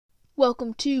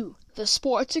Welcome to the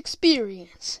Sports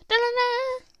Experience.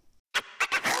 Da-da-da!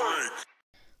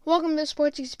 Welcome to the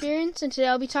Sports Experience, and today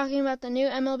I'll be talking about the new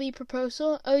MLB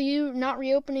proposal, OU not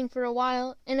reopening for a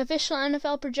while, and official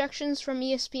NFL projections from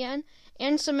ESPN,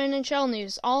 and some NHL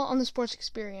news, all on the Sports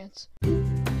Experience.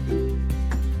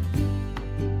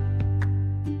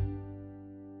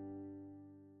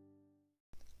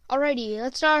 Alrighty,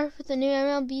 let's start with the new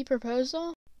MLB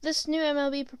proposal. This new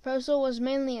MLB proposal was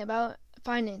mainly about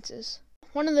finances.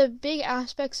 One of the big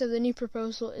aspects of the new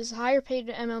proposal is higher paid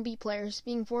MLB players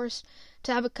being forced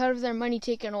to have a cut of their money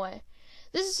taken away.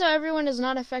 This is so everyone is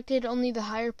not affected, only the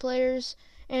higher players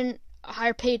and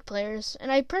higher paid players.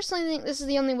 And I personally think this is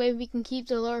the only way we can keep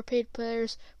the lower paid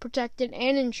players protected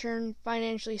and insured,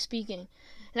 financially speaking.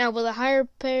 Now, will the higher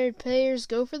paid players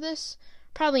go for this?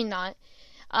 Probably not.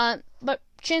 But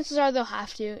chances are they'll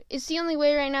have to. It's the only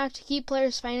way right now to keep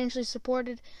players financially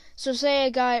supported. So say a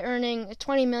guy earning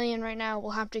 $20 million right now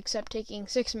will have to accept taking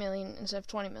 $6 million instead of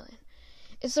 $20 million.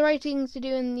 It's the right thing to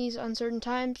do in these uncertain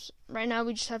times. Right now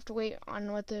we just have to wait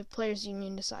on what the players'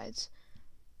 union decides.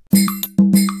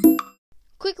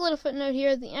 Quick little footnote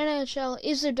here, the NHL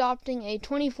is adopting a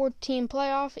 2014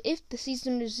 playoff if the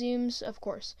season resumes, of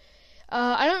course.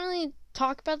 I don't really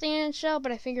talk about the NHL,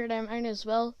 but I figured I might as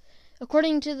well.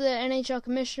 According to the NHL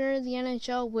commissioner, the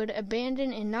NHL would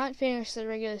abandon and not finish the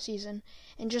regular season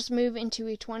and just move into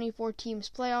a 24 teams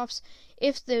playoffs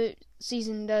if the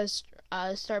season does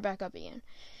start back up again.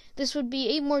 This would be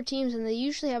 8 more teams than they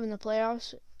usually have in the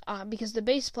playoffs because the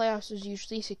base playoffs was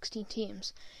usually 16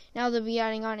 teams. Now they'll be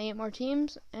adding on 8 more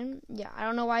teams, and yeah, I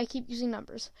don't know why I keep using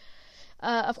numbers.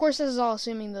 Of course, this is all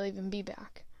assuming they'll even be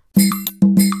back.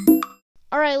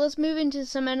 Alright, let's move into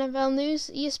some NFL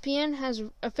news. ESPN has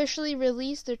officially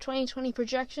released their 2020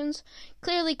 projections,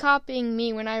 clearly copying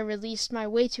me when I released my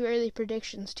way too early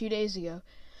predictions 2 days ago.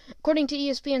 According to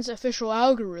ESPN's official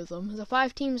algorithm, the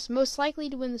 5 teams most likely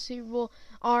to win the Super Bowl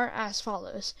are as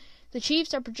follows. The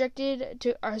Chiefs are projected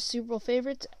to are Super Bowl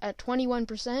favorites at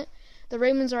 21%, the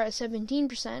Ravens are at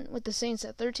 17%, with the Saints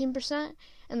at 13%,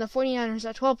 and the 49ers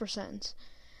at 12%.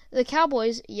 The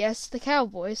Cowboys, yes, the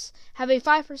Cowboys, have a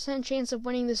 5% chance of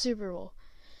winning the Super Bowl.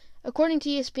 According to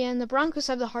ESPN, the Broncos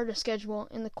have the hardest schedule,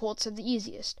 and the Colts have the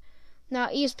easiest. Now,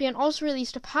 ESPN also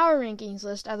released a power rankings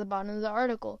list at the bottom of the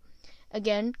article.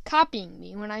 Again, copying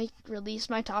me when I released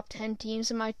my top 10 teams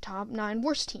and my top 9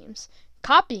 worst teams.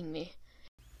 Copying me.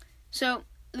 So,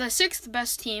 the 6th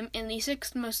best team and the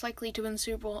 6th most likely to win the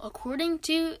Super Bowl, according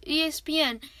to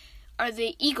ESPN, are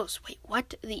the Eagles. Wait,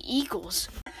 what? The Eagles?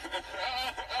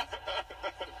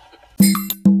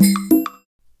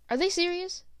 Are they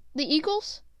serious? The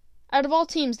Eagles? Out of all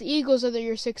teams, the Eagles are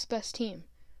your 6th best team.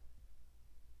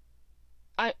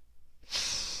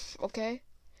 Okay.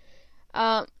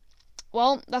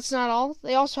 Well, that's not all.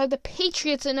 They also have the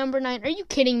Patriots at number 9. Are you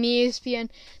kidding me, ESPN?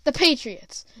 The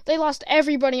Patriots. They lost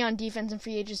everybody on defense and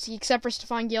free agency except for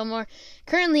Stephon Gilmore.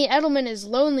 Currently, Edelman is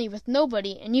lonely with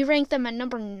nobody, and you rank them at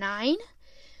number 9?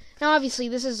 Now, obviously,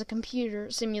 this is a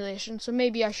computer simulation, so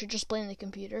maybe I should just blame the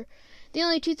computer. The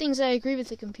only 2 things I agree with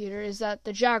the computer is that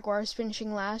the Jaguars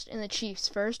finishing last and the Chiefs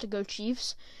first. Go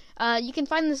Chiefs. You can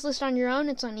find this list on your own.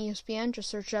 It's on ESPN. Just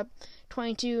search up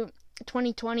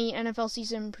 2020 NFL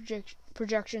season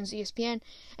projections ESPN,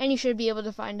 and you should be able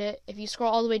to find it if you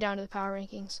scroll all the way down to the power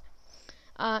rankings.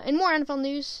 In more NFL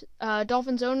news,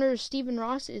 Dolphins owner Stephen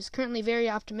Ross is currently very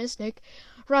optimistic.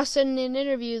 Ross said in an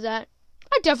interview that,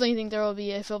 I definitely think there will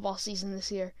be a football season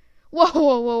this year.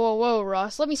 Whoa,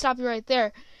 Ross. Let me stop you right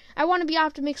there. I want to be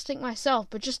optimistic myself,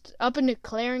 but just up and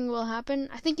declaring will happen,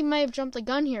 I think you might have jumped the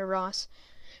gun here, Ross.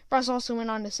 Ross also went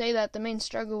on to say that the main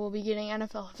struggle will be getting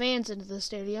NFL fans into the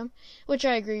stadium, which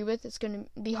I agree with. It's going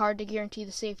to be hard to guarantee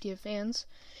the safety of fans.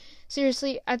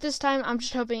 Seriously, at this time, I'm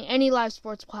just hoping any live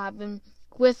sports will happen,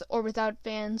 with or without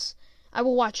fans. I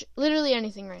will watch literally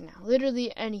anything right now.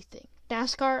 Literally anything.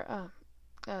 NASCAR,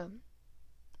 oh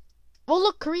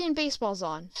look, Korean baseball's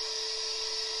on.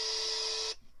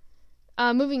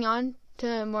 Moving on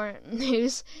to more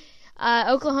news.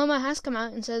 Oklahoma has come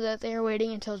out and said that they are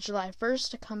waiting until July 1st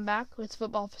to come back with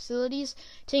football facilities,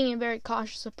 taking a very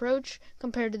cautious approach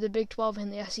compared to the Big 12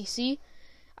 and the SEC.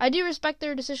 I do respect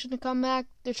their decision to come back.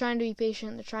 They're trying to be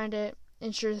patient. They're trying to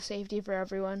ensure the safety for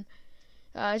everyone.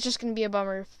 It's just going to be a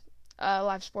bummer if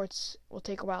live sports will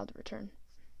take a while to return.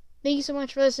 Thank you so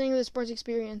much for listening to the Sports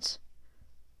Experience.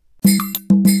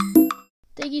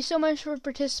 Thank you so much for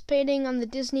participating on the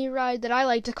Disney ride that I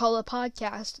like to call a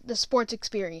podcast, The Sports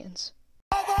Experience.